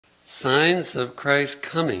signs of Christ's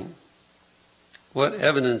coming. What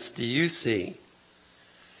evidence do you see?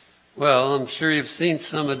 Well, I'm sure you've seen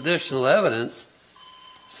some additional evidence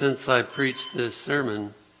since I preached this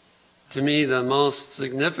sermon. To me, the most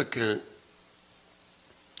significant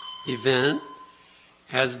event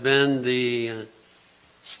has been the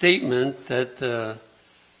statement that the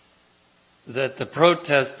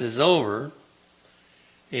protest is over,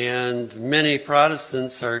 and many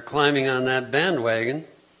Protestants are climbing on that bandwagon.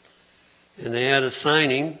 And they had a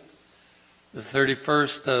signing the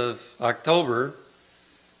 31st of October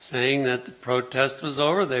saying that the protest was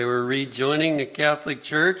over. They were rejoining the Catholic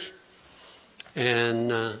Church.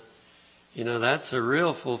 And, that's a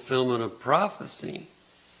real fulfillment of prophecy.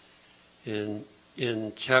 In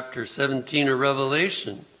chapter 17 of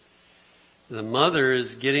Revelation, the mother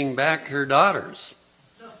is getting back her daughters.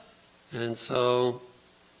 And so,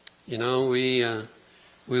 we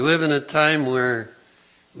live in a time where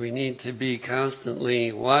we need to be constantly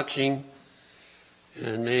watching,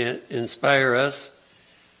 and may it inspire us.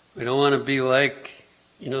 We don't want to be like,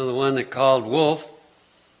 the one that called wolf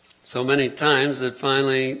so many times that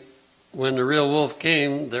finally, when the real wolf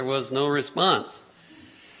came, there was no response.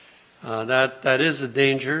 That is a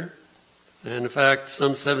danger. And in fact,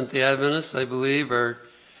 some Seventh-day Adventists, I believe, are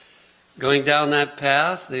going down that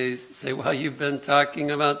path. They say, well, you've been talking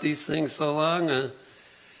about these things so long,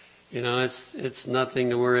 it's nothing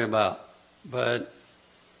to worry about. But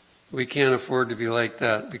we can't afford to be like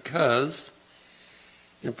that, because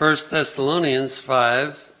in 1 Thessalonians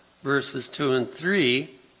 5, verses 2 and 3, it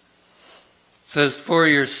says, "For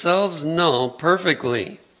yourselves know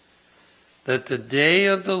perfectly that the day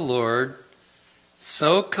of the Lord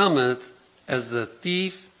so cometh as a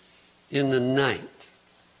thief in the night."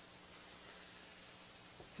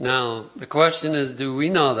 Now, the question is, do we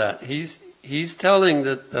know that? He's telling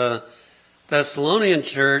that the Thessalonian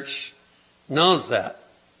church knows that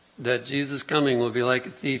Jesus' coming will be like a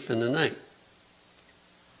thief in the night.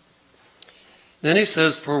 Then he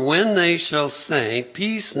says, "For when they shall say,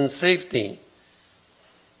 peace and safety,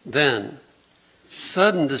 then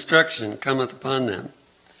sudden destruction cometh upon them,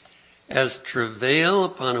 as travail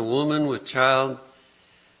upon a woman with child,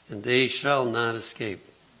 and they shall not escape."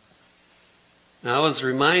 Now, I was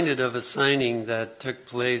reminded of a signing that took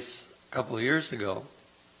place a couple of years ago,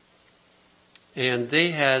 and they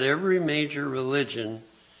had every major religion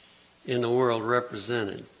in the world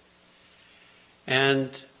represented.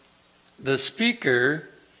 And the speaker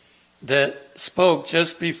that spoke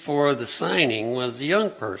just before the signing was a young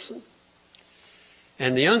person.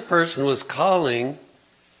 And the young person was calling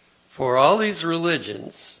for all these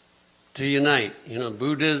religions to unite.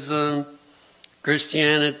 Buddhism,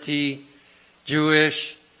 Christianity,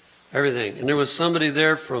 Jewish, everything. And there was somebody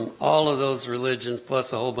there from all of those religions,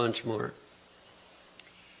 plus a whole bunch more.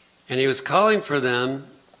 And he was calling for them,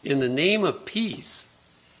 in the name of peace,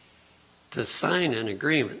 to sign an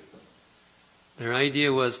agreement. Their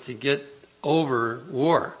idea was to get over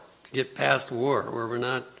war, to get past war, where we're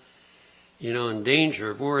not, in danger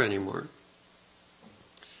of war anymore.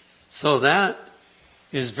 So that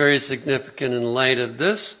is very significant in light of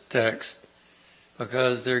this text,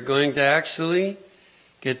 because they're going to actually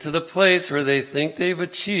get to the place where they think they've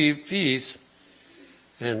achieved peace,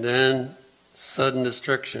 and then sudden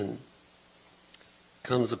destruction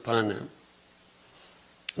comes upon them.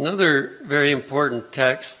 Another very important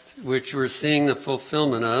text, which we're seeing the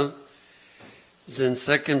fulfillment of, is in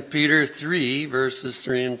 2 Peter 3, verses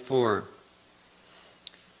 3 and 4.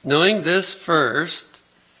 "Knowing this first,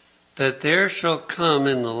 that there shall come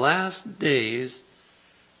in the last days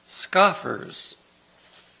scoffers,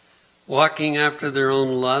 walking after their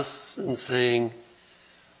own lusts, and saying,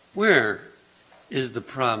 where is the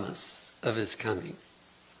promise of his coming?"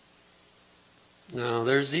 Now,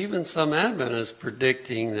 there's even some Adventists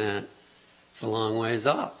predicting that it's a long ways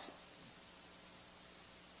off.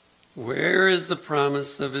 Where is the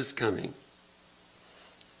promise of his coming?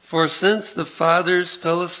 "For since the fathers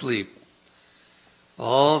fell asleep,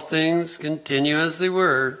 all things continue as they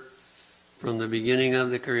were from the beginning of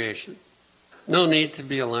the creation." No need to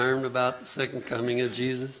be alarmed about the second coming of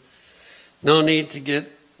Jesus. No need to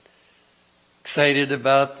get excited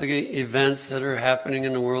about the events that are happening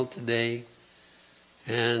in the world today.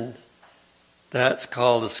 And that's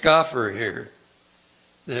called a scoffer here,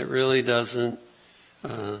 that really doesn't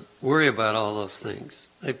worry about all those things.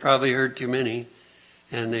 They probably heard too many,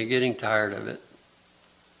 and they're getting tired of it.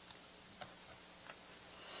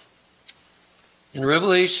 In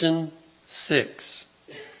Revelation 6,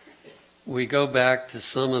 we go back to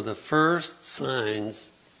some of the first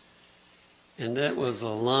signs, and that was a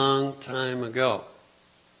long time ago.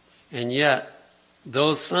 And yet,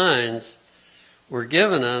 those signs were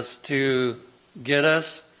given us to get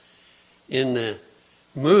us in the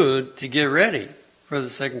mood to get ready for the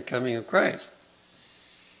second coming of Christ.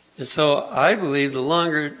 And so I believe the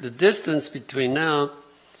longer the distance between now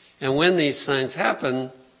and when these signs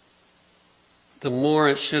happen, the more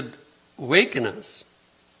it should awaken us.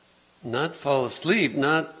 Not fall asleep,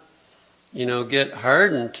 not, get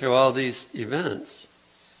hardened to all these events.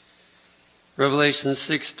 Revelation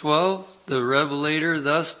 6:12, the Revelator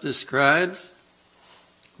thus describes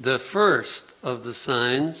the first of the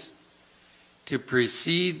signs to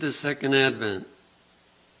precede the second advent.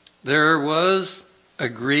 There was a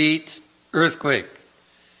great earthquake,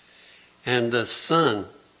 and the sun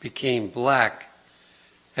became black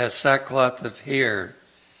as sackcloth of hair,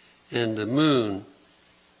 and the moon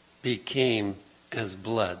became as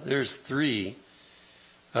blood. There's 3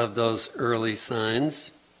 of those early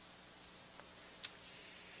signs.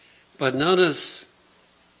 But notice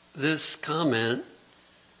this comment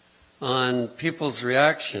on people's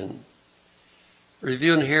reaction.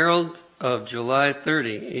 Review and Herald of July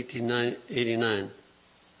 30, 1889.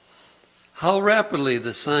 How rapidly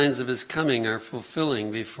the signs of his coming are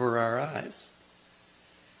fulfilling before our eyes.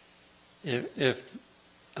 If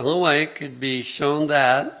Ellen White could be shown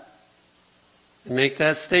that and make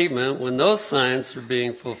that statement when those signs were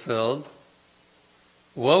being fulfilled,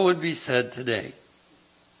 what would be said today?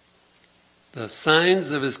 The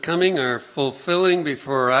signs of his coming are fulfilling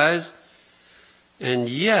before our eyes, and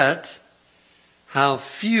yet how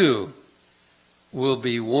few will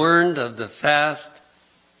be warned of the fast,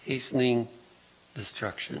 hastening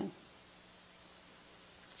destruction.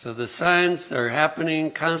 So the signs are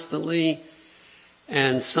happening constantly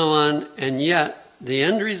and so on, and yet the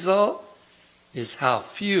end result is how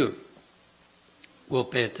few will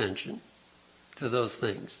pay attention to those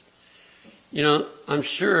things. I'm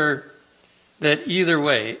sure that either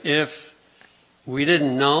way, if we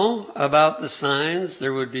didn't know about the signs,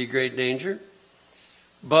 there would be great danger.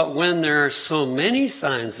 But when there are so many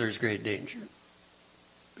signs, there's great danger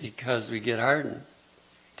because we get hardened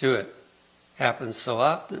to it. Happens so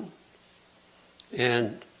often.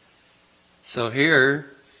 And so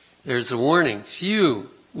here, there's a warning.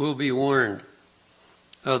 Few will be warned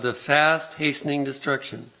of the fast, hastening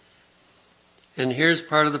destruction. And here's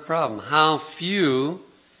part of the problem. How few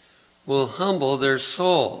will humble their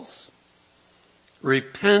souls,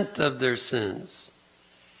 repent of their sins,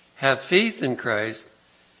 have faith in Christ,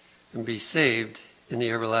 and be saved in the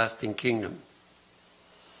everlasting kingdom.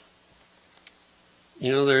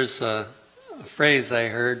 There's a phrase I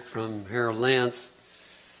heard from Harold Lance,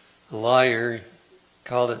 a lawyer,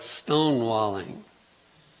 called it stonewalling,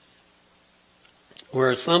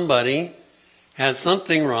 where somebody has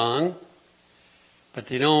something wrong, but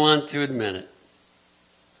they don't want to admit it.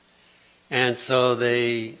 And so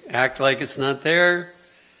they act like it's not there.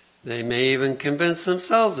 They may even convince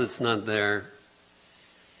themselves it's not there.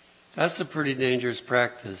 That's a pretty dangerous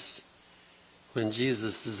practice when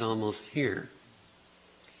Jesus is almost here.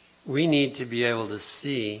 We need to be able to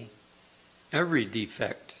see every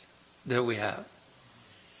defect that we have.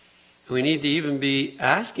 And we need to even be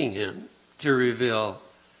asking him to reveal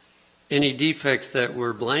any defects that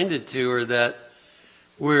we're blinded to or that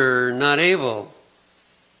we're not able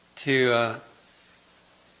to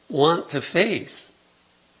want to face.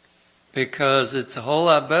 Because it's a whole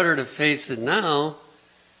lot better to face it now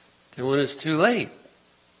than when it's too late.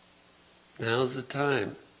 Now's the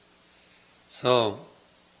time. So,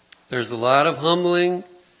 there's a lot of humbling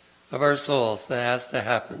of our souls that has to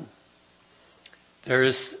happen. There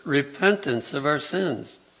is repentance of our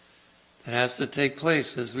sins that has to take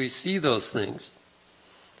place as we see those things.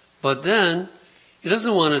 But then, he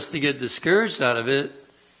doesn't want us to get discouraged out of it.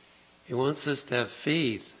 He wants us to have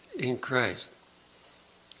faith in Christ.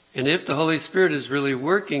 And if the Holy Spirit is really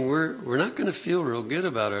working, we're not going to feel real good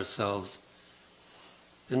about ourselves.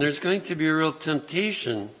 And there's going to be a real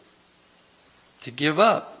temptation to give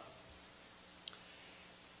up.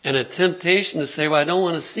 And a temptation to say, well, I don't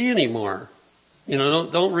want to see anymore.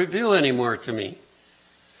 Don't reveal anymore to me.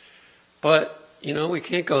 But, we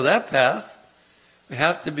can't go that path. We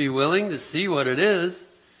have to be willing to see what it is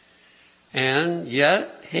and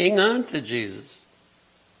yet hang on to Jesus.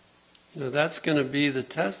 That's going to be the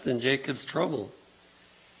test in Jacob's trouble,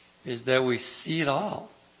 is that we see it all.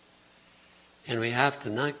 And we have to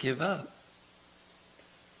not give up.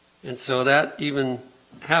 And so that even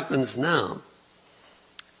happens now.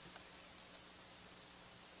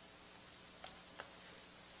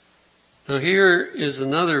 Now here is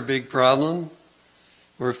another big problem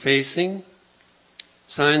we're facing.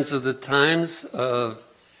 Signs of the Times of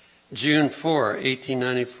June 4,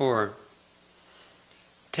 1894.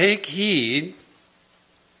 Take heed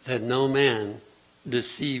that no man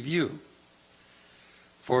deceive you.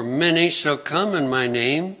 For many shall come in my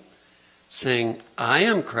name, saying, I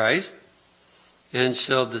am Christ, and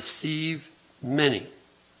shall deceive many.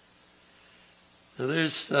 Now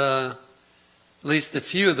there's at least a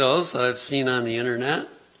few of those I've seen on the internet.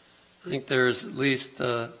 I think there's at least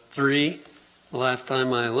 3 the last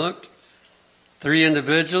time I looked. 3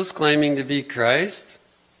 individuals claiming to be Christ.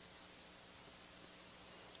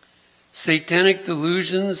 Satanic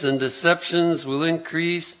delusions and deceptions will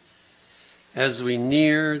increase as we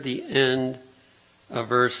near the end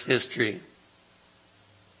of Earth's history.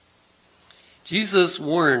 Jesus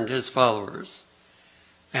warned his followers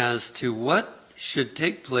as to what should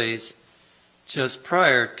take place just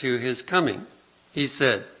prior to his coming. He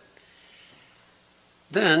said,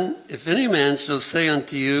 Then, if any man shall say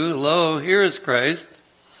unto you, Lo, here is Christ,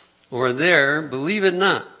 or there, believe it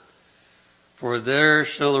not. For there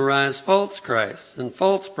shall arise false Christs and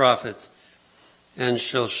false prophets, and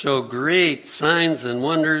shall show great signs and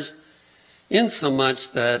wonders,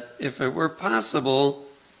 insomuch that if it were possible,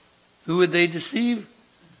 who would they deceive?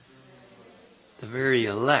 The very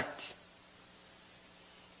elect.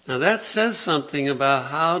 Now that says something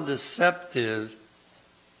about how deceptive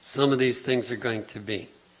some of these things are going to be.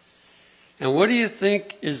 And what do you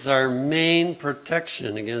think is our main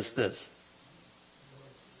protection against this?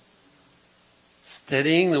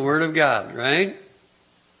 Studying the Word of God, right?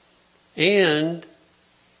 And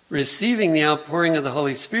receiving the outpouring of the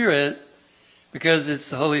Holy Spirit, because it's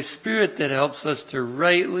the Holy Spirit that helps us to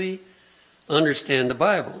rightly understand the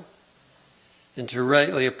Bible and to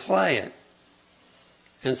rightly apply it.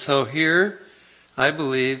 And so here, I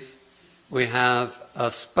believe, we have a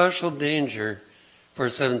special danger for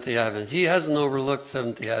Seventh-day Adventists. He hasn't overlooked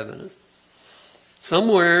Seventh-day Adventists.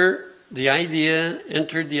 Somewhere, the idea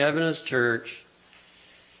entered the Adventist church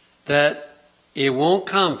that it won't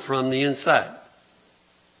come from the inside.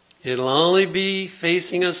 It'll only be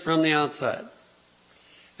facing us from the outside.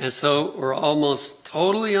 And so we're almost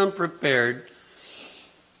totally unprepared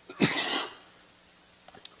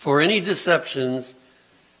for any deceptions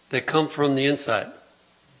that come from the inside.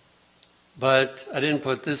 But I didn't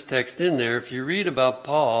put this text in there. If you read about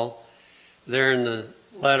Paul there in the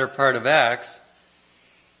latter part of Acts,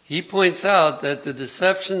 he points out that the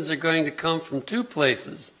deceptions are going to come from 2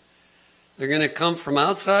 places. They're going to come from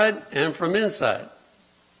outside and from inside.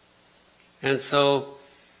 And so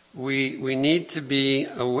we need to be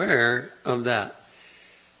aware of that.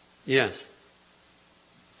 Yes?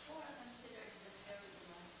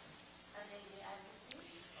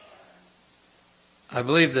 I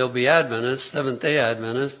believe they'll be Adventists, Seventh-day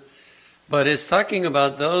Adventists, but it's talking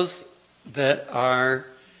about those that are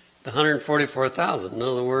the 144,000. In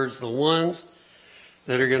other words, the ones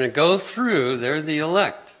that are going to go through, they're the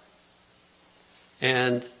elect.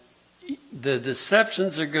 And the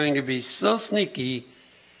deceptions are going to be so sneaky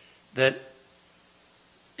that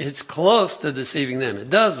it's close to deceiving them. It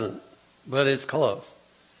doesn't, but it's close.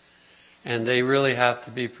 And they really have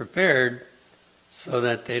to be prepared so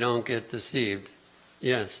that they don't get deceived.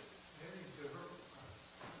 Yes.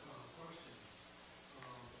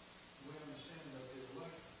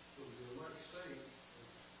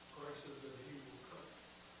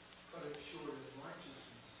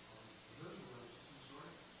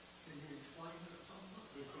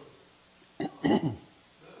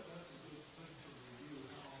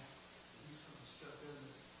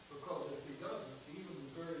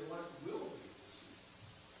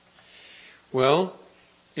 Well,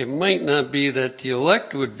 it might not be that the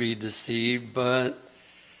elect would be deceived, but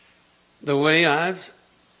the way I've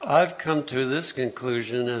come to this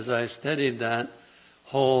conclusion as I studied that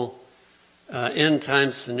whole end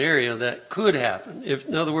time scenario that could happen.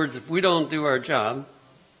 In other words, if we don't do our job,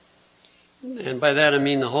 and by that I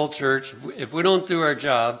mean the whole church, if we don't do our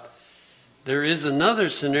job, there is another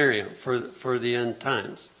scenario for the end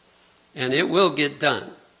times. And it will get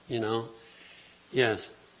done, you know.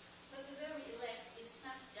 Yes.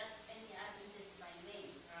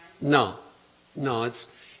 No,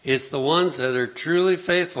 it's the ones that are truly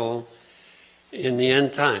faithful in the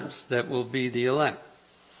end times that will be the elect.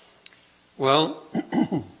 Well,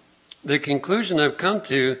 the conclusion I've come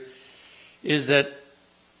to is that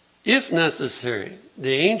if necessary,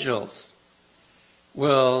 the angels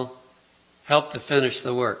will help to finish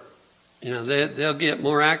the work. You know, they'll get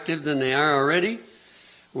more active than they are already,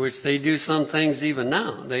 which they do some things even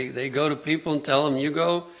now. They go to people and tell them, you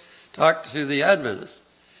go talk to the Adventists.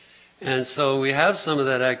 And so we have some of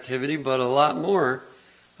that activity, but a lot more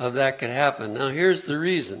of that could happen. Now here's the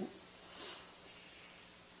reason.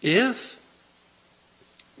 If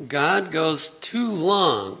God goes too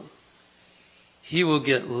long, he will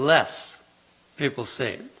get less people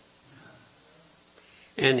saved.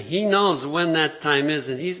 And he knows when that time is,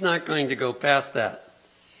 and he's not going to go past that.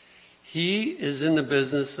 He is in the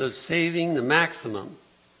business of saving the maximum.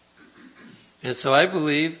 And so I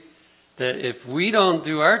believe that if we don't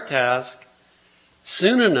do our task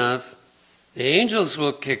soon enough, the angels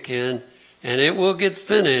will kick in and it will get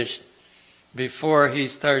finished before he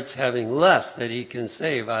starts having less that he can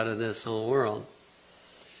save out of this whole world.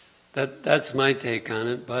 That's my take on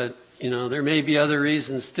it, but there may be other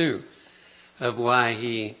reasons too of why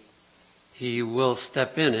he will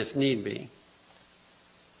step in if need be.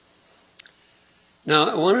 Now,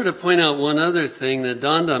 I wanted to point out one other thing that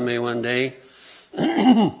dawned on me one day.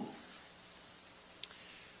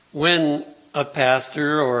 When a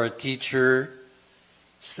pastor or a teacher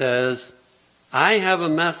says, I have a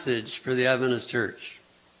message for the Adventist church.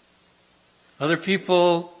 Other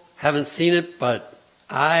people haven't seen it, but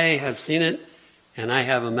I have seen it, and I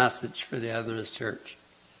have a message for the Adventist church.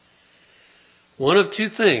 One of two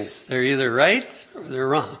things. They're either right or they're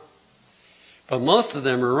wrong. But most of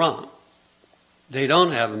them are wrong. They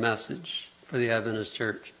don't have a message for the Adventist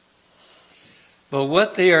church. But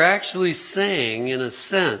what they are actually saying, in a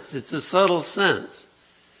sense, it's a subtle sense,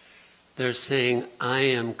 they're saying, I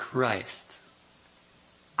am Christ.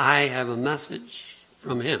 I have a message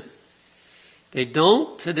from him. They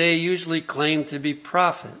don't today usually claim to be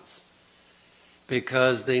prophets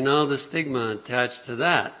because they know the stigma attached to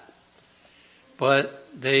that. But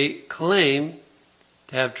they claim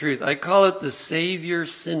to have truth. I call it the Savior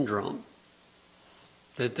syndrome.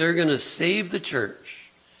 That they're going to save the church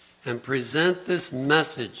and present this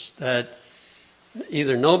message that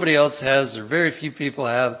either nobody else has or very few people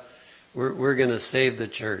have. We're going to save the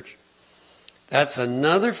church. That's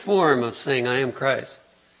another form of saying, I am Christ.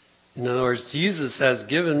 In other words, Jesus has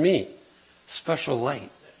given me special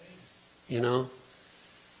light,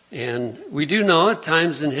 And we do know at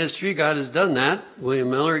times in history God has done that.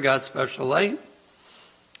 William Miller got special light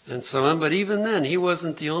and so on. But even then, he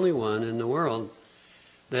wasn't the only one in the world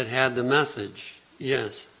that had the message.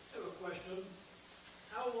 Yes? I have a question.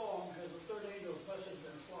 How long has the third angel's message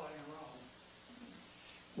been flying around?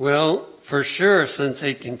 Well, for sure since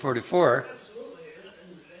 1844. Absolutely.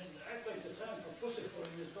 And I think the time for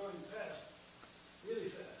pussyfooting is going past really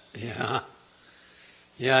fast.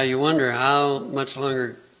 Yeah, you wonder how much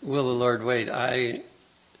longer will the Lord wait. I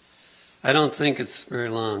don't think it's very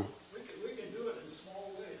long. We can do it in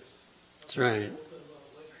small ways. That's right.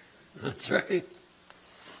 That's right.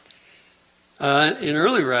 In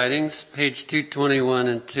early writings, page 221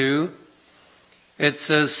 and 2, it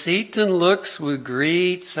says, Satan looks with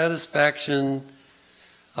great satisfaction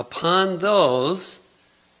upon those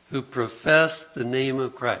who profess the name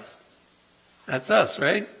of Christ. That's us,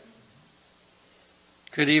 right?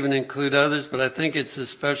 Could even include others, but I think it's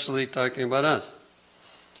especially talking about us.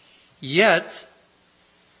 Yet,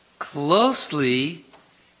 closely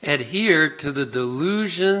adhere to the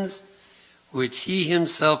delusions which he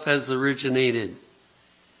himself has originated.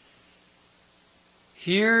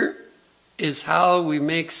 Here is how we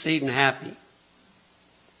make Satan happy.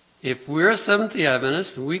 If we're a Seventh-day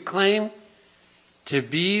Adventist and we claim to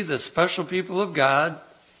be the special people of God,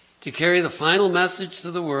 to carry the final message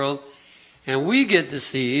to the world, and we get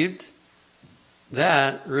deceived,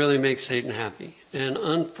 that really makes Satan happy. And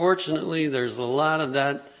unfortunately, there's a lot of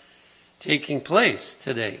that taking place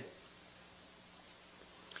today.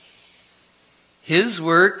 His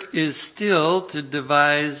work is still to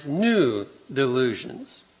devise new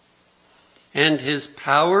delusions. And his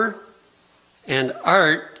power and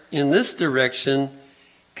art in this direction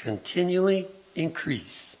continually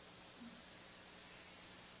increase.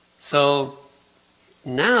 So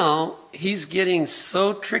now he's getting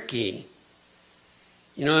so tricky.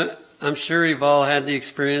 I'm sure you've all had the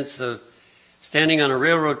experience of standing on a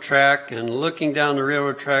railroad track and looking down the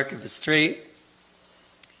railroad track if it's straight.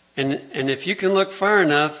 And if you can look far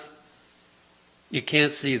enough, you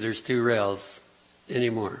can't see there's two rails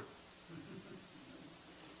anymore.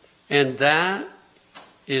 And that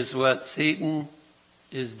is what Satan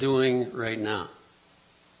is doing right now.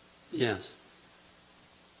 Yes.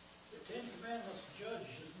 The Ten Commandments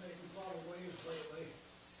judge is making a lot of waves lately.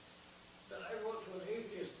 But I wrote to an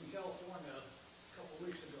atheist in California a couple of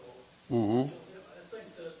weeks ago. Mm-hmm. I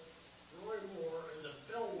think that Roy Moore is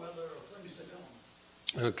a bellwether of things to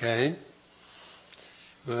come. Okay.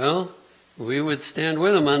 Well, we would stand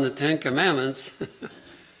with him on the Ten Commandments.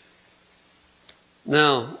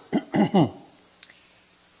 Now,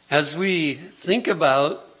 as we think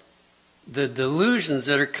about the delusions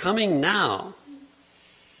that are coming now,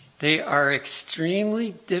 they are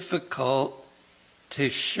extremely difficult to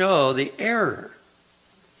show the error,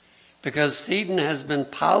 because Satan has been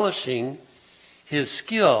polishing his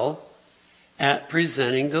skill at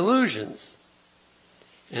presenting delusions.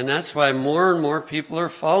 And that's why more and more people are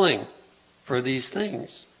falling for these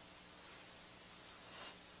things.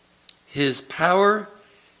 His power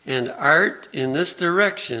and art in this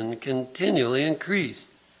direction continually increase.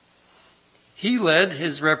 He led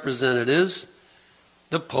his representatives,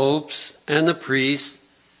 the popes and the priests,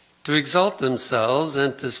 to exalt themselves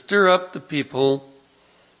and to stir up the people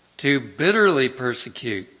to bitterly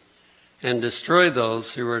persecute and destroy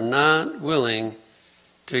those who are not willing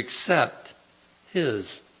to accept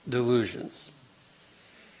his delusions.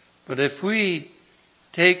 But if we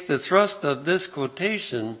take the thrust of this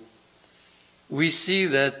quotation, we see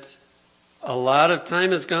that a lot of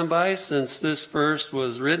time has gone by since this verse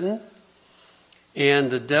was written,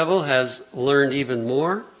 and the devil has learned even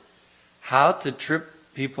more how to trip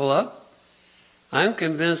people up. I'm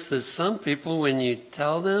convinced that some people, when you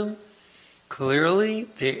tell them clearly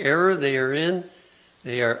the error they are in,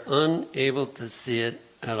 they are unable to see it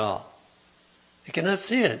at all. They cannot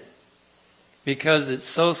see it because it's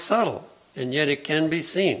so subtle, and yet it can be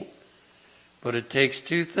seen. But it takes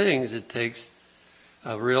two things. It takes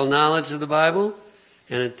a real knowledge of the Bible,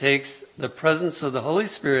 and it takes the presence of the Holy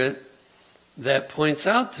Spirit that points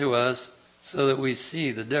out to us so that we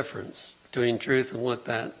see the difference between truth and what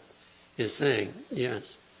that is saying.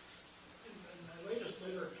 Yes. In my latest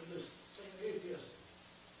letter to this same atheist,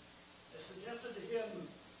 I suggested to him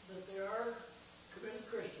that there are committed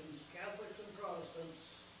Christians, Catholics and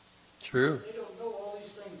Protestants. True. They don't know all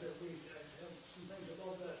these things that we have some things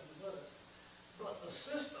about that in the letter. But the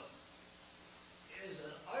system is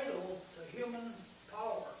an idol to human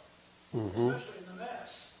power, especially in the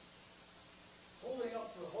Mass. Holding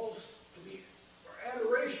up the host to be for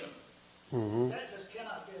adoration, that just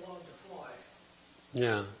cannot be allowed to fly.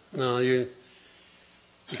 Yeah. No, you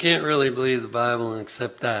can't really believe the Bible and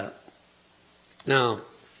accept that. Now,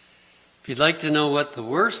 if you'd like to know what the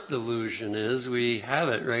worst delusion is, we have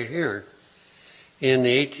it right here in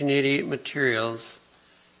the 1888 materials,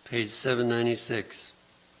 page 796.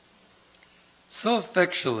 So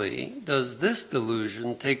effectually does this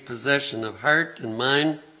delusion take possession of heart and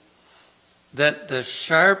mind that the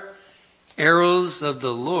sharp arrows of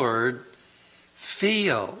the Lord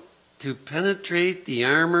fail to penetrate the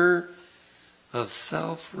armor of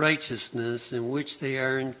self-righteousness in which they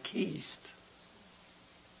are encased.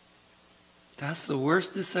 That's the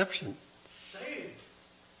worst deception. Saved.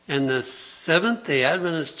 And the Seventh-day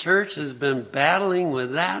Adventist Church has been battling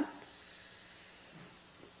with that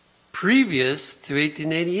previous to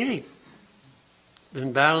 1888.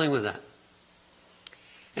 Been battling with that.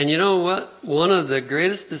 And you know what? One of the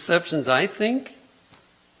greatest deceptions, I think,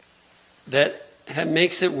 that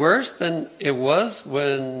makes it worse than it was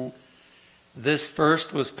when this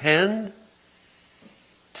first was penned.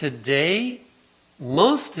 Today,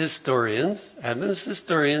 most historians, Adventist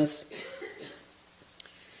historians,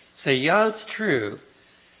 say, yeah, it's true.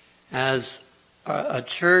 As a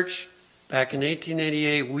church back in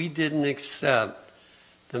 1888, we didn't accept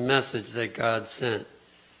the message that God sent.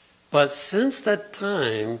 But since that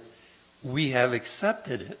time, we have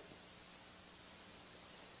accepted it.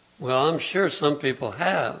 Well, I'm sure some people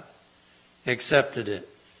have accepted it.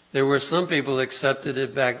 There were some people who accepted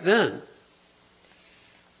it back then.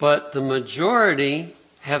 But the majority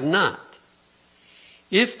have not.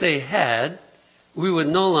 If they had, we would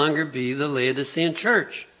no longer be the Laodicean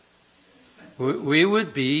church. We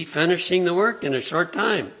would be finishing the work in a short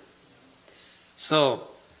time. So,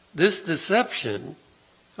 this deception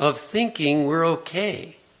of thinking we're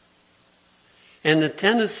okay, and the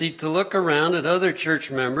tendency to look around at other church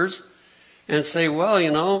members and say, well, you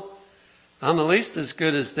know, I'm at least as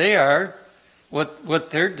good as they are. What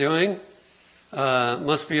they're doing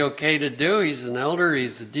must be okay to do. He's an elder,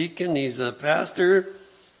 he's a deacon, he's a pastor,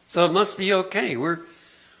 so it must be okay.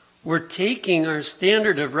 We're taking our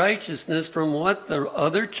standard of righteousness from what the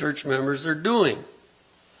other church members are doing.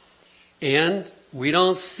 And we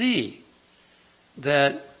don't see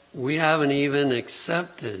that we haven't even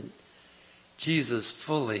accepted Jesus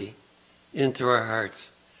fully into our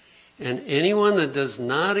hearts. And anyone that does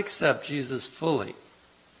not accept Jesus fully,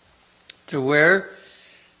 to where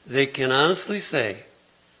they can honestly say,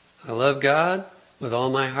 I love God with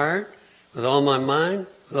all my heart, with all my mind,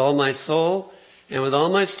 with all my soul, and with all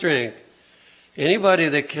my strength. Anybody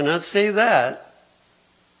that cannot say that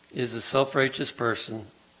is a self-righteous person.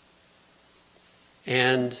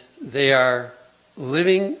 And they are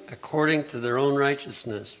living according to their own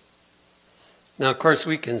righteousness. Now, of course,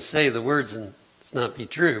 we can say the words It's not be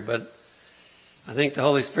true, but I think the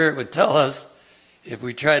Holy Spirit would tell us if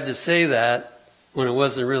we tried to say that when it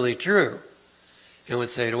wasn't really true, and would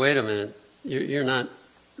say, wait a minute, you're not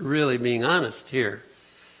really being honest here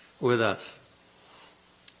with us.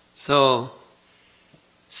 So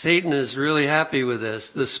Satan is really happy with this.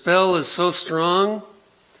 The spell is so strong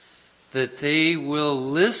that they will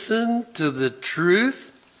listen to the truth,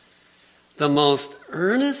 the most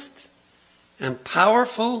earnest and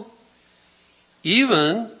powerful,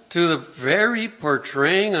 even to the very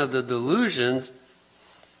portraying of the delusions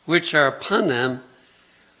which are upon them,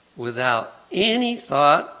 without any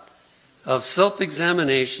thought of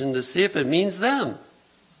self-examination to see if it means them.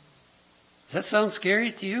 Does that sound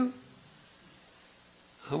scary to you?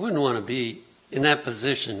 I wouldn't want to be in that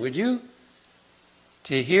position, would you?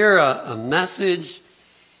 To hear a message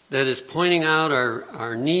that is pointing out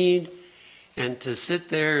our need, and to sit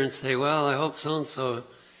there and say, well, I hope so-and-so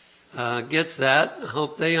gets that. I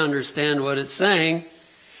hope they understand what it's saying.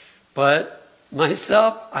 But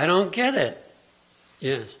myself, I don't get it.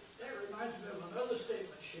 Yes. That reminds me of another statement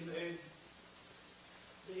she made.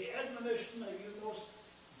 The admonition that you most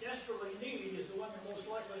desperately need is the one you're most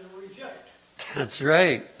likely to reject. That's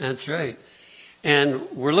right. That's right. And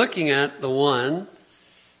we're looking at the one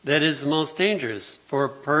that is the most dangerous for a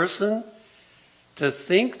person to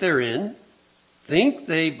think they're in, think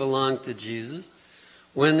they belong to Jesus,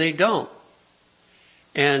 when they don't.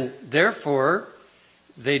 And therefore,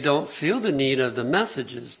 they don't feel the need of the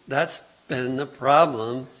messages. That's been the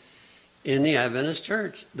problem in the Adventist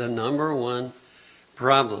church, the number one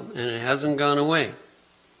problem, and it hasn't gone away.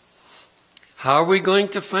 How are we going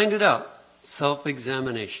to find it out?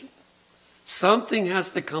 Self-examination. Something has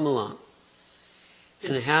to come along,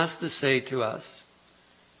 and it has to say to us,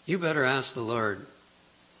 you better ask the Lord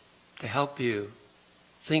to help you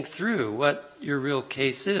think through what your real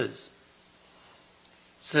case is.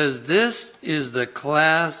 It says, this is the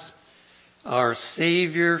class our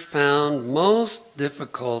Savior found most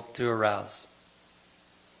difficult to arouse.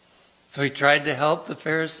 So he tried to help the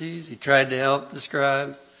Pharisees, he tried to help the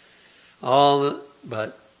scribes,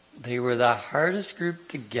 but they were the hardest group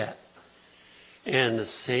to get. And the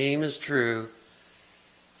same is true.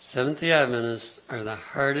 Seventh-day Adventists are the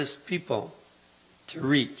hardest people to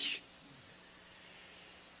reach.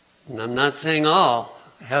 And I'm not saying all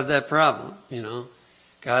have that problem, you know.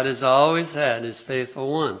 God has always had his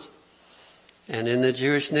faithful ones. And in the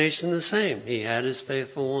Jewish nation, the same. He had his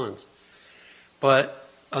faithful ones. But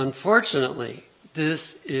unfortunately,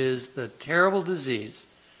 this is the terrible disease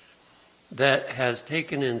that has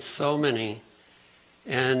taken in so many.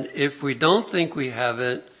 And if we don't think we have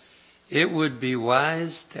it, it would be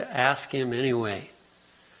wise to ask him anyway,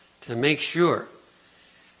 to make sure,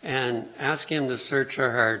 and ask him to search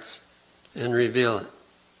our hearts and reveal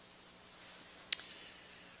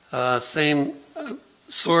it. Same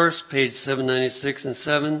source, page 796 and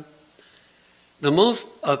 7. The most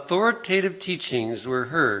authoritative teachings were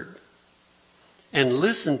heard and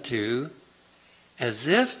listened to as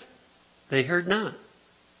if they heard not.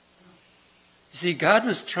 You see, God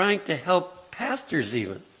was trying to help pastors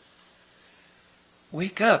even.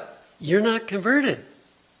 Wake up. You're not converted.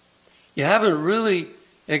 You haven't really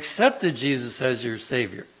accepted Jesus as your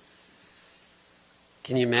Savior.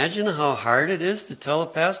 Can you imagine how hard it is to tell a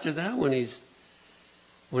pastor that when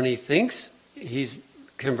he thinks he's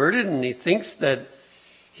converted and he thinks that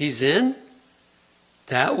he's in?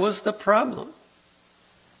 That was the problem.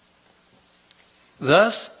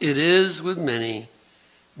 Thus it is with many,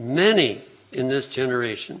 many in this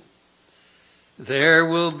generation. There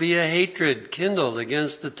will be a hatred kindled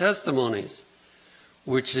against the testimonies,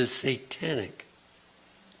 which is satanic.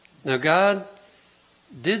 Now God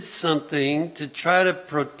did something to try to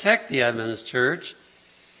protect the Adventist church.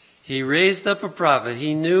 He raised up a prophet.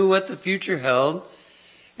 He knew what the future held.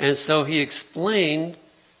 And so he explained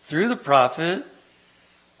through the prophet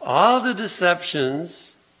all the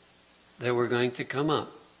deceptions that were going to come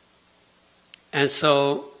up. And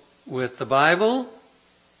so with the Bible,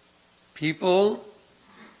 people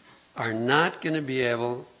are not going to be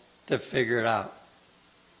able to figure it out.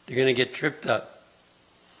 They're going to get tripped up.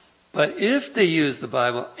 But if they use the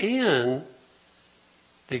Bible and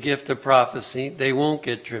the gift of prophecy, they won't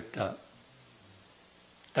get tripped up.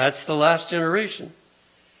 That's the last generation.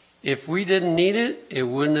 If we didn't need it, it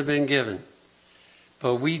wouldn't have been given.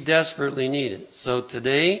 But we desperately need it. So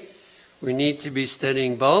today, we need to be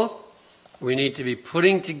studying both. We need to be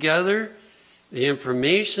putting together the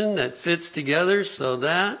information that fits together so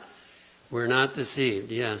that we're not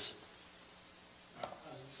deceived. Yes? As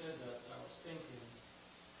you said that, I was thinking,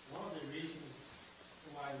 one of the reasons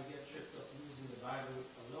why we get tripped up using the Bible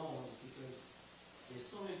alone is because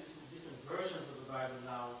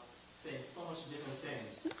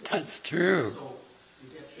That's true. So you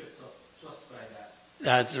get tripped up just by that.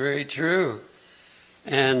 That's very true.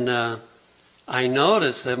 And I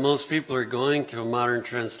notice that most people are going to a modern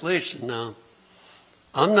translation. Now,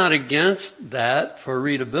 I'm not against that for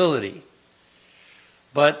readability.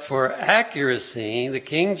 But for accuracy, the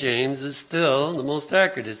King James is still the most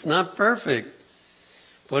accurate. It's not perfect,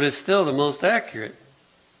 but it's still the most accurate.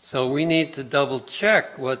 So we need to double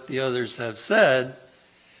check what the others have said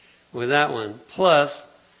with that one,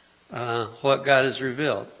 plus what God has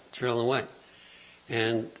revealed, Trill and White.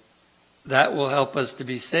 And that will help us to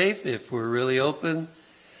be safe if we're really open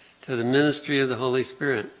to the ministry of the Holy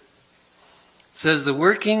Spirit. It says the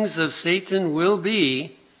workings of Satan will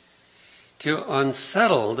be to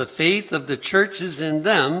unsettle the faith of the churches in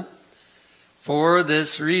them for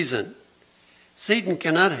this reason. Satan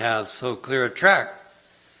cannot have so clear a track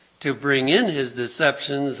to bring in his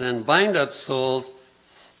deceptions and bind up souls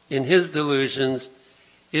in his delusions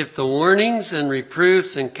if the warnings and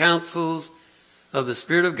reproofs and counsels of the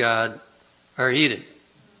Spirit of God are heeded.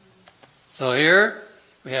 So here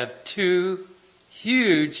we have two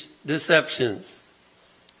huge deceptions.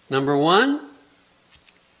 Number one,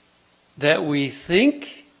 that we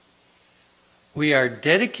think we are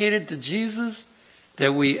dedicated to Jesus,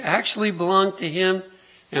 that we actually belong to him,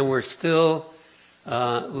 and we're still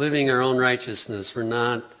living our own righteousness.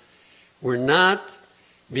 We're not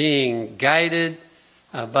being guided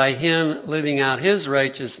by him living out his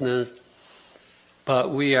righteousness,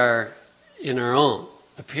 but we are in our own,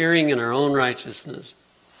 appearing in our own righteousness.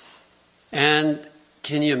 And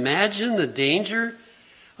can you imagine the danger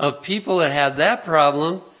of people that have that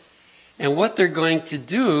problem and what they're going to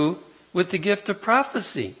do with the gift of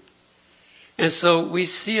prophecy? And so we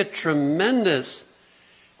see a tremendous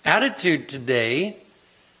attitude today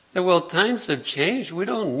that, well, times have changed. We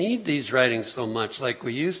don't need these writings so much like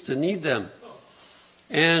we used to need them.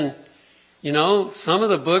 And, you know, some of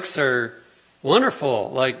the books are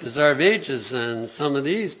wonderful, like the Desire of Ages and some of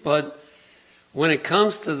these, but when it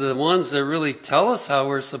comes to the ones that really tell us how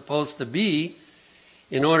we're supposed to be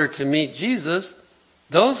in order to meet Jesus,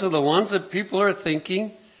 those are the ones that people are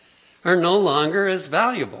thinking are no longer as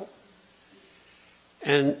valuable.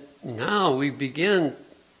 And now we begin,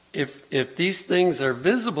 if these things are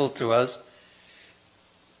visible to us,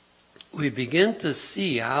 we begin to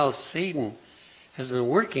see how Satan has been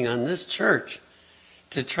working on this church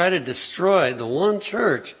to try to destroy the one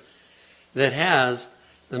church that has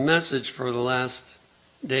the message for the last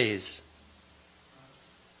days.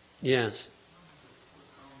 Yes.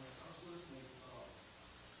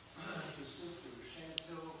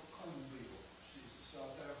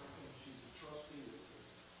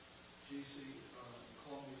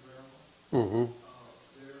 Mm-hmm.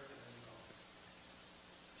 There, and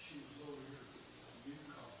she was over here at the youth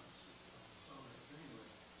conference summit. Anyway,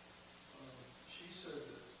 she said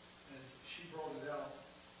that, and she brought it out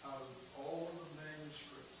of all of the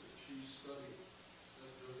manuscripts that she studied, the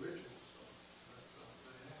original stuff that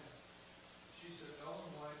they had. She said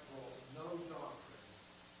Ellen White brought no doctrine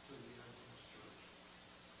to the Adventist church.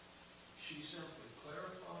 She simply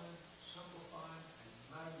clarified, simplified, and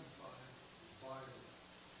magnified the Bible.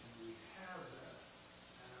 We have that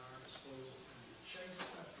at our disposal, and to chase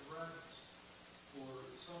after rabbits for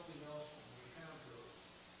something else when we have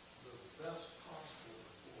the best possible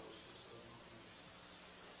for us just doesn't make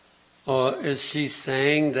sense. Oh, is she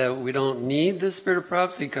saying that we don't need the Spirit of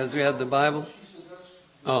prophecy because we have the Bible? She said that's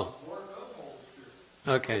Oh. the work of the Holy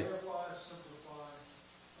Spirit. Okay. Clarify, simplify,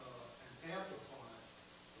 and amplify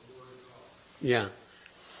the Word of God. Yeah.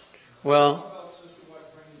 Well, How about Sister White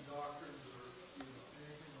bringing doctrines or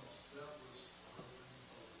anything else? That was her main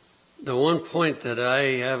focus. the one point that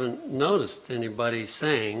I haven't noticed anybody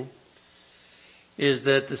saying is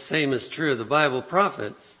that the same is true of the Bible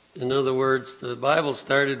prophets. In other words, the Bible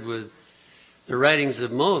started with the writings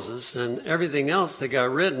of Moses, and everything else that got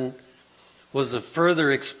written was a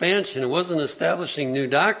further expansion. It wasn't establishing new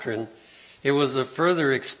doctrine. It was a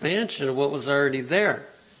further expansion of what was already there.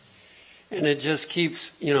 And it just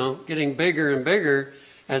keeps, getting bigger and bigger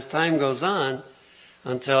as time goes on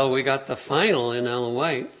until we got the final in Ellen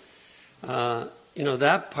White.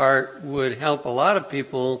 That part would help a lot of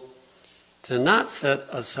people to not set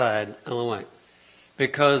aside Ellen White.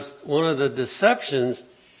 Because one of the deceptions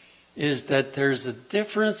is that there's a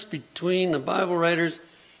difference between the Bible writers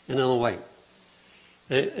and Ellen White.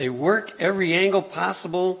 They work every angle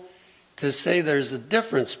possible to say there's a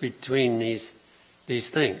difference between these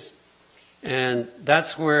things. And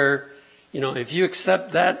that's where, if you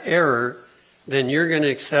accept that error, then you're going to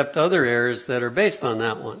accept other errors that are based on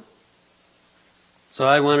that one. So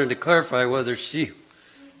I wanted to clarify whether she,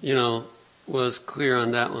 was clear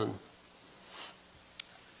on that one.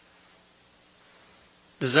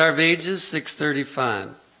 Desire of Ages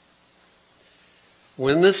 6:35.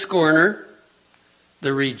 When the scorner, the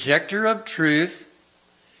rejecter of truth,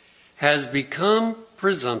 has become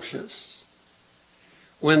presumptuous,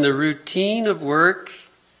 when the routine of work,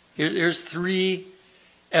 here's three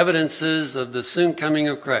evidences of the soon coming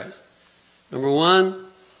of Christ. Number one,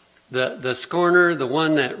 the scorner, the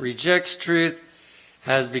one that rejects truth,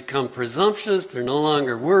 has become presumptuous. They're no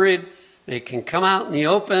longer worried. They can come out in the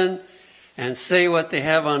open and say what they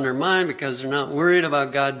have on their mind because they're not worried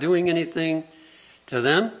about God doing anything to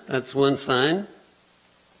them. That's one sign.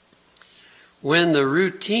 When the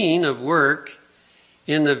routine of work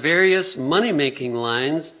in the various money-making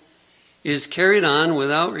lines is carried on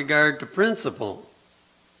without regard to principle.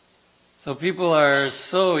 So people are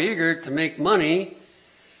so eager to make money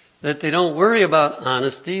that they don't worry about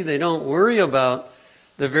honesty. They don't worry about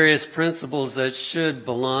the various principles that should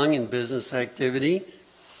belong in business activity.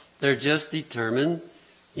 They're just determined,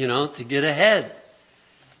 to get ahead.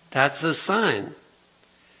 That's a sign.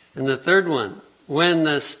 And the third one, when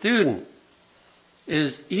the student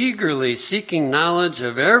is eagerly seeking knowledge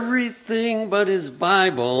of everything but his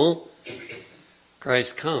Bible,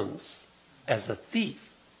 Christ comes as a thief.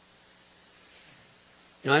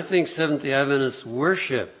 I think Seventh-day Adventists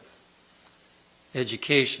worship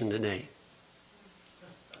education today.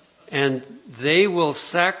 And they will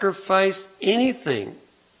sacrifice anything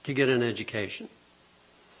to get an education.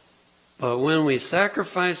 But when we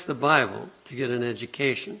sacrifice the Bible to get an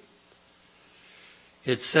education,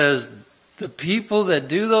 it says the people that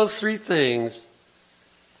do those three things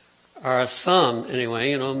are some,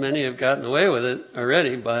 anyway, many have gotten away with it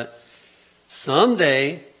already, but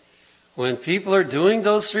someday when people are doing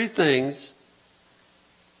those three things,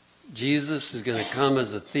 Jesus is going to come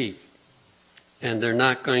as a thief, and they're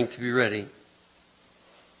not going to be ready.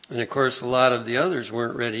 And of course, a lot of the others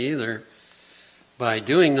weren't ready either by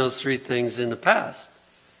doing those three things in the past.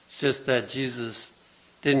 It's just that Jesus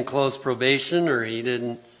didn't close probation, or he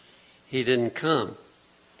didn't come.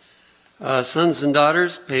 Sons and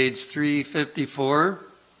Daughters, page 354.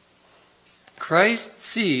 Christ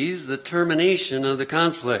sees the termination of the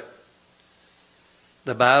conflict.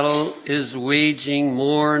 The battle is waging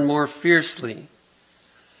more and more fiercely.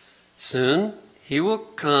 Soon he will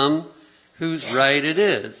come whose right it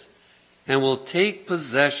is, and will take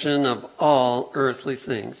possession of all earthly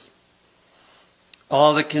things.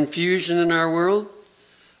 All the confusion in our world,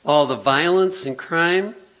 all the violence and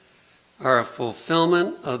crime are a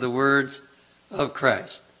fulfillment of the words of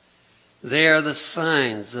Christ. They are the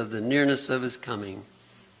signs of the nearness of his coming.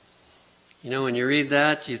 When you read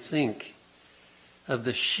that, you think of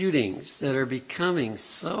the shootings that are becoming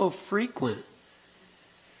so frequent,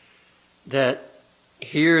 that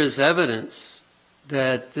here is evidence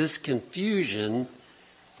that this confusion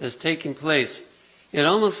is taking place. It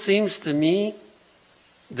almost seems to me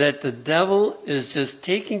that the devil is just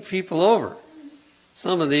taking people over.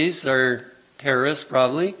 Some of these are terrorists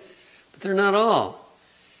probably, but they're not all.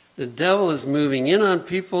 The devil is moving in on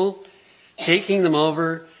people, taking them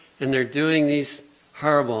over, and they're doing these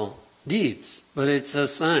horrible deeds. But it's a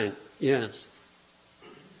sign, yes.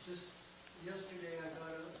 Just yesterday I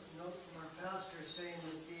got a note from our pastor saying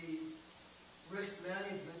that the Risk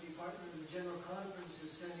Management Department of the General Conference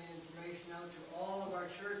is sending information out to all of our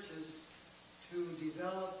churches to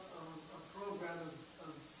develop a program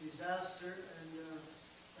of disaster and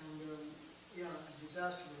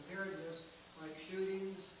disaster preparedness, like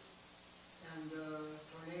shootings and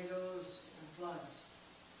tornadoes and floods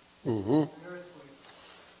and earthquakes.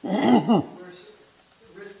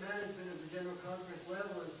 Risk management of the General Conference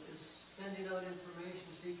level is sending out information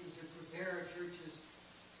seeking to prepare our churches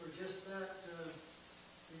for just that, the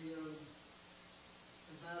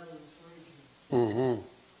battle that's raging.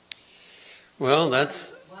 Well,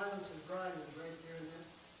 that's... Violence and crime is right there in that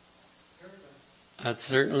paragraph. That's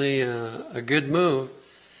certainly a good move,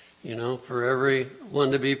 for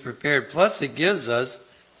everyone to be prepared. Plus, it gives us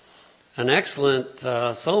an excellent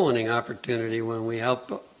soul winning opportunity when we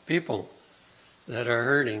help people that are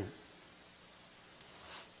hurting.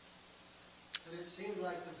 And it seemed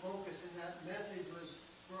like the focus in that message was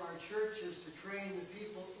for our churches to train the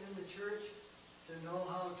people in the church to know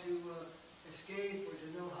how to escape or to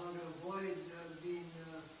know how to avoid being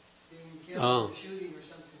killed in a shooting or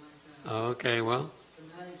something like that. Oh, okay, well. To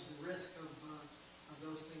manage the risk of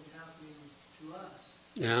those things happening to us.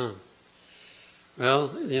 Yeah.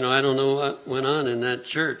 Well, I don't know what went on in that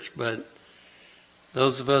church, but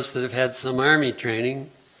those of us that have had some Army training,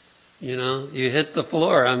 you hit the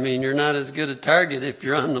floor. I mean, you're not as good a target if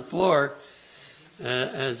you're on the floor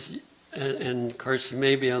as and of course you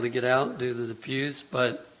may be able to get out due to the pews,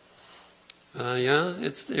 but yeah,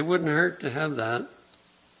 it wouldn't hurt to have that.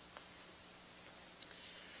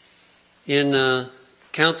 In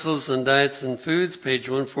Counsels on Diets and Foods, page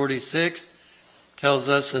 146, tells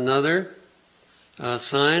us another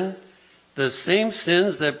sign. The same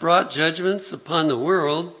sins that brought judgments upon the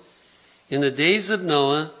world in the days of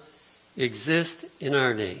Noah exist in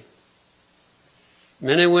our day.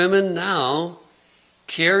 Men and women now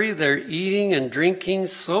carry their eating and drinking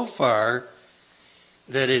so far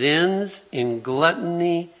that it ends in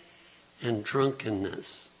gluttony and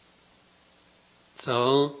drunkenness.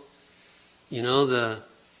 So, you know,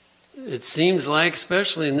 it seems like,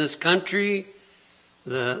 especially in this country,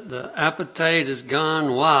 the appetite has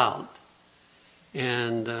gone wild.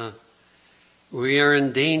 And we are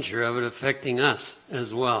in danger of it affecting us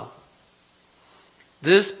as well.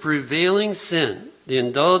 This prevailing sin, the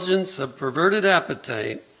indulgence of perverted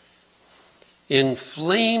appetite,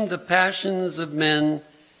 inflamed the passions of men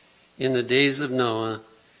in the days of Noah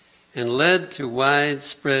and led to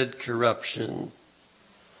widespread corruption.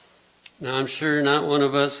 Now, I'm sure not one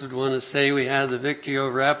of us would want to say we had the victory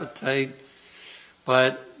over appetite,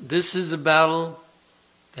 but this is a battle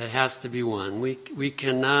that has to be won. We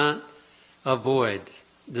cannot avoid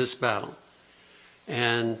this battle.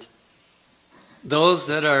 And those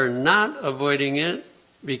that are not avoiding it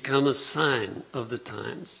become a sign of the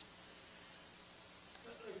times. I'd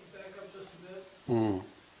like to back up just a bit.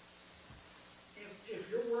 If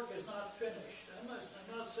your work is not finished, I'm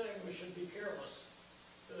not saying we should be careless,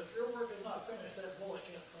 but if your work is not finished, that bullet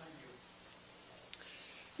can't find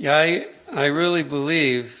you. Yeah, I really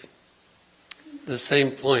believe the same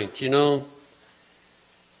point. You know,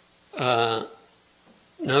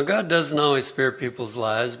 now God doesn't always spare people's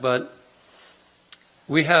lives, but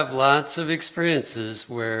we have lots of experiences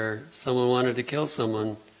where someone wanted to kill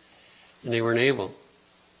someone and they weren't able.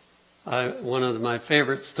 One of my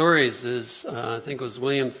favorite stories is, I think it was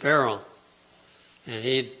William Farrell. And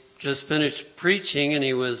he'd just finished preaching and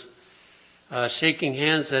he was shaking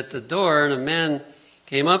hands at the door, and a man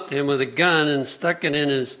came up to him with a gun and stuck it in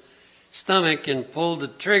his stomach and pulled the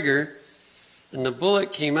trigger, and the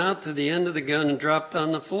bullet came out to the end of the gun and dropped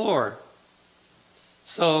on the floor.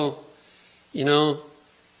 So, you know,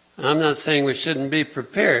 I'm not saying we shouldn't be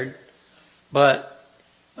prepared, but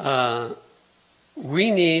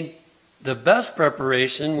we need the best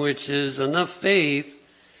preparation, which is enough faith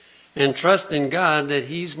and trust in God that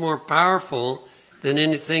He's more powerful than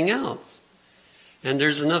anything else. And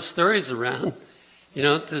there's enough stories around, you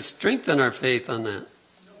know, to strengthen our faith on that.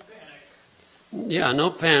 No panic. Yeah,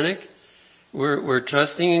 no panic. We're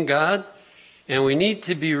trusting in God, and we need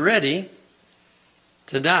to be ready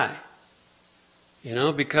to die. You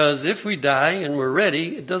know, because if we die and we're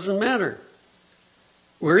ready, it doesn't matter.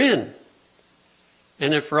 We're in.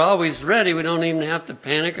 And if we're always ready, we don't even have to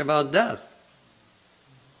panic about death.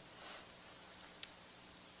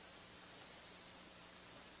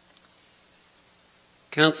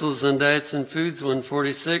 Counsels on Diets and Foods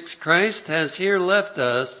 146. Christ has here left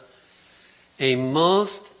us a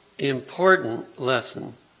most important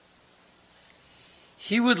lesson.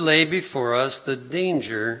 He would lay before us the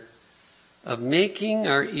danger of making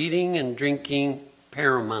our eating and drinking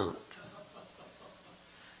paramount.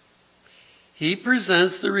 He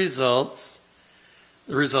presents the result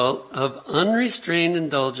of unrestrained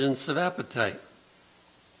indulgence of appetite.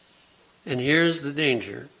 And here's the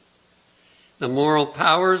danger. The moral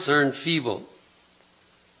powers are enfeebled.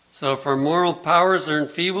 So if our moral powers are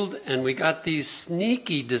enfeebled and we got these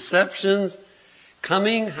sneaky deceptions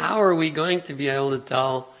coming, how are we going to be able to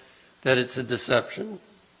tell that it's a deception?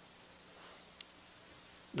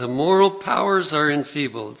 The moral powers are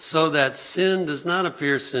enfeebled so that sin does not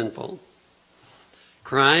appear sinful.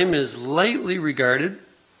 Crime is lightly regarded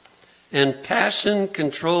and passion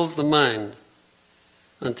controls the mind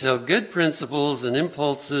until good principles and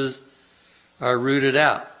impulses are rooted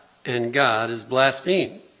out and God is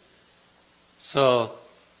blasphemed. So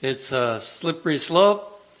it's a slippery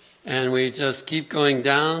slope and we just keep going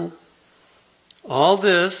down. All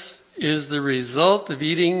this is the result of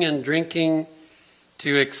eating and drinking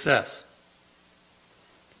to excess.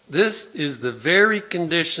 This is the very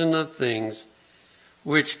condition of things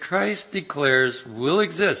which Christ declares will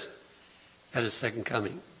exist at His second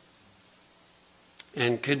coming.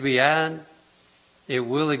 And could we add, it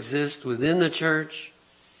will exist within the church.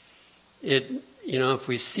 If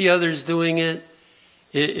we see others doing it,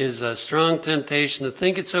 it is a strong temptation to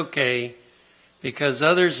think it's okay because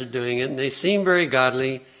others are doing it and they seem very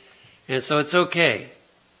godly, and so it's okay.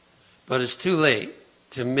 But it's too late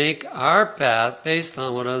to make our path based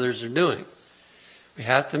on what others are doing. We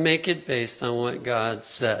have to make it based on what God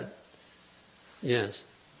said. Yes.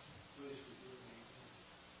 Please forgive me.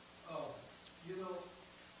 You know,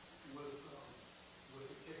 with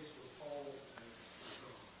the case with Paul and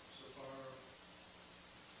Sapphira,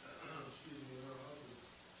 excuse me, and her husband,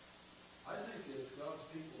 I think as God's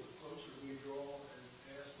people, the closer we draw and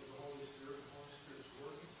ask for the Holy Spirit, the Holy Spirit's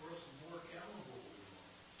working for us, the more accountable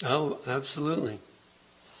we are. Oh, absolutely.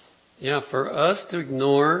 Yeah, for us to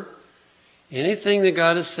ignore anything that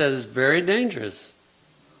God has said is very dangerous,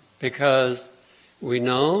 because we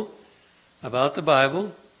know about the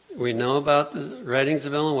Bible, we know about the writings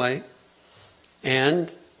of Ellen White,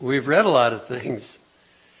 and we've read a lot of things,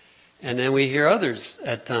 and then we hear others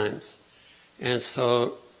at times. And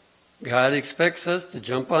so God expects us to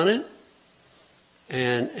jump on it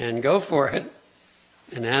and go for it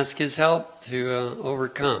and ask His help to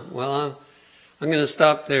overcome. Well, I'm going to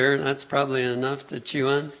stop there. That's probably enough to chew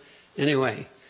on. Anyway,